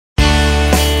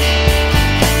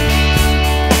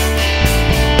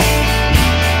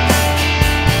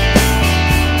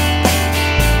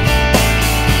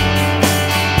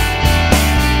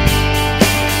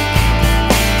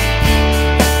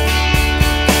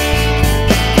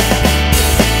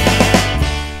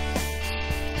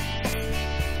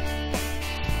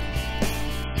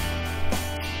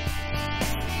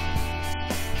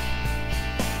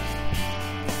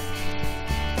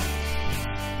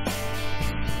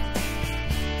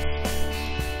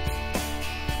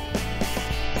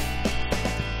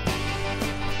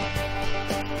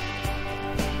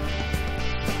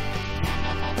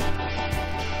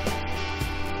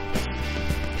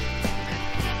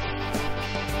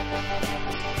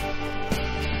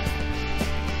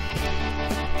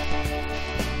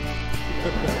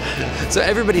So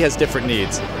everybody has different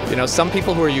needs. You know, some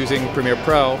people who are using Premiere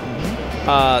Pro,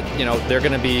 you know, they're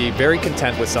going to be very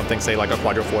content with something, say, like a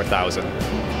Quadro 4000.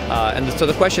 And so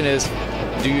the question is,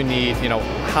 do you need, you know,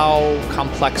 how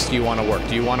complex do you want to work?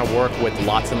 Do you want to work with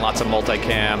lots and lots of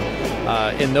multicam?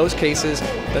 In those cases,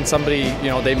 then somebody, you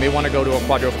know, they may want to go to a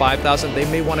Quadro 5000. They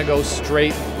may want to go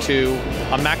straight to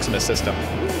a Maximus system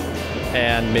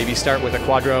and maybe start with a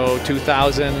Quadro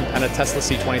 2000 and a Tesla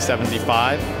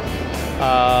C2075.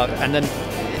 And then,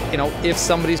 you know, if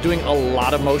somebody's doing a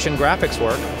lot of motion graphics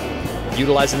work,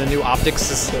 utilizing the new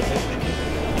optics,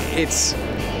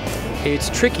 it's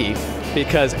tricky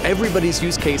because everybody's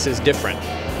use case is different.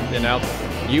 You know,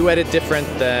 you edit different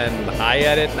than I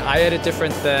edit, and I edit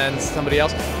different than somebody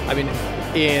else. I mean,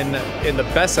 in the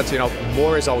best sense, you know,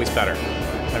 more is always better.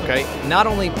 Okay, not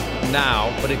only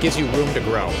now, but it gives you room to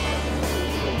grow,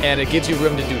 and it gives you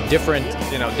room to do different,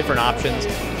 you know, different options.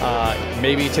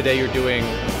 Maybe today you're doing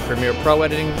Premiere Pro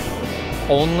editing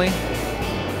only,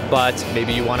 but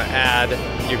maybe you want to add,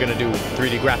 you're going to do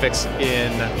 3D graphics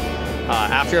in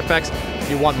After Effects.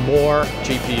 You want more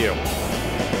GPU.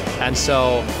 And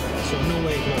so no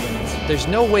way to organize. There's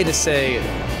no way to say,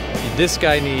 this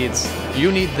guy needs,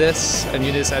 you need this, and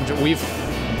you need this. And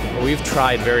we've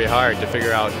tried very hard to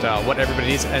figure out what everybody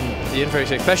needs. And the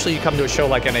information, especially you come to a show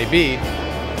like NAB,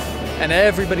 and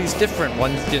everybody's different.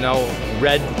 One's, you know,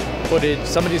 red footage,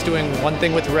 somebody's doing one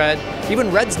thing with red.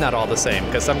 Even red's not all the same,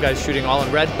 because some guy's shooting all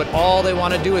in red, but all they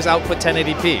want to do is output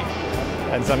 1080p.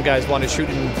 And some guys want to shoot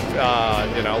in,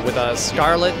 you know, with a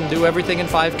Scarlet and do everything in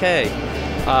 5K.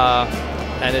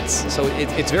 And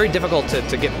it's very difficult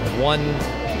to get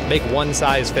make one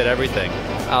size fit everything.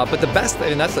 But the best, I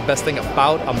mean, that's the best thing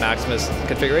about a Maximus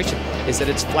configuration, is that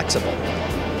it's flexible.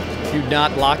 You're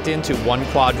not locked into one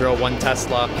Quadro, one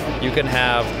Tesla. You can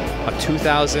have a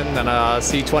 2000 and a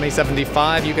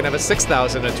C2075. You can have a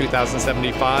 6000 and a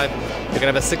 2075. You can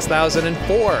have a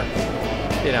 6004,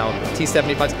 you know,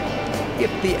 T75s. If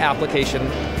the application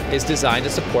is designed to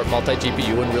support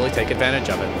multi-GPU and really take advantage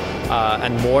of it.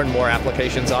 And more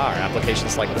applications are.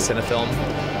 Applications like the Cinefilm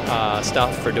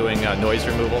stuff for doing noise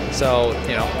removal. So,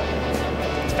 you know,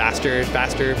 faster,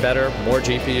 better, more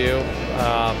GPU.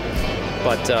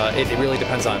 But it really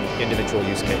depends on individual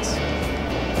use case.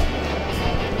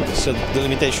 So the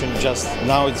limitation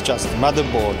now it's just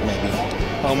motherboard maybe.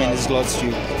 How many slots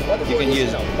you can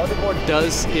use?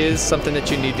 Motherboard is something that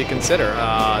you need to consider.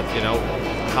 You know,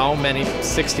 how many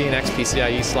 16x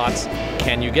PCIe slots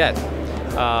can you get?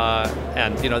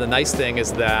 And you know, the nice thing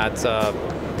is that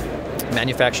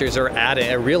manufacturers are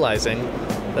realizing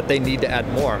that they need to add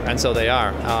more, and so they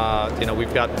are. You know,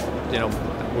 we've got, you know,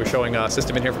 we're showing a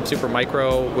system in here from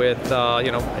Supermicro with,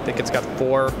 you know, I think it's got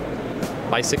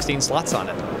 4x16 slots on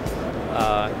it.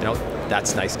 You know,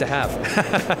 that's nice to have.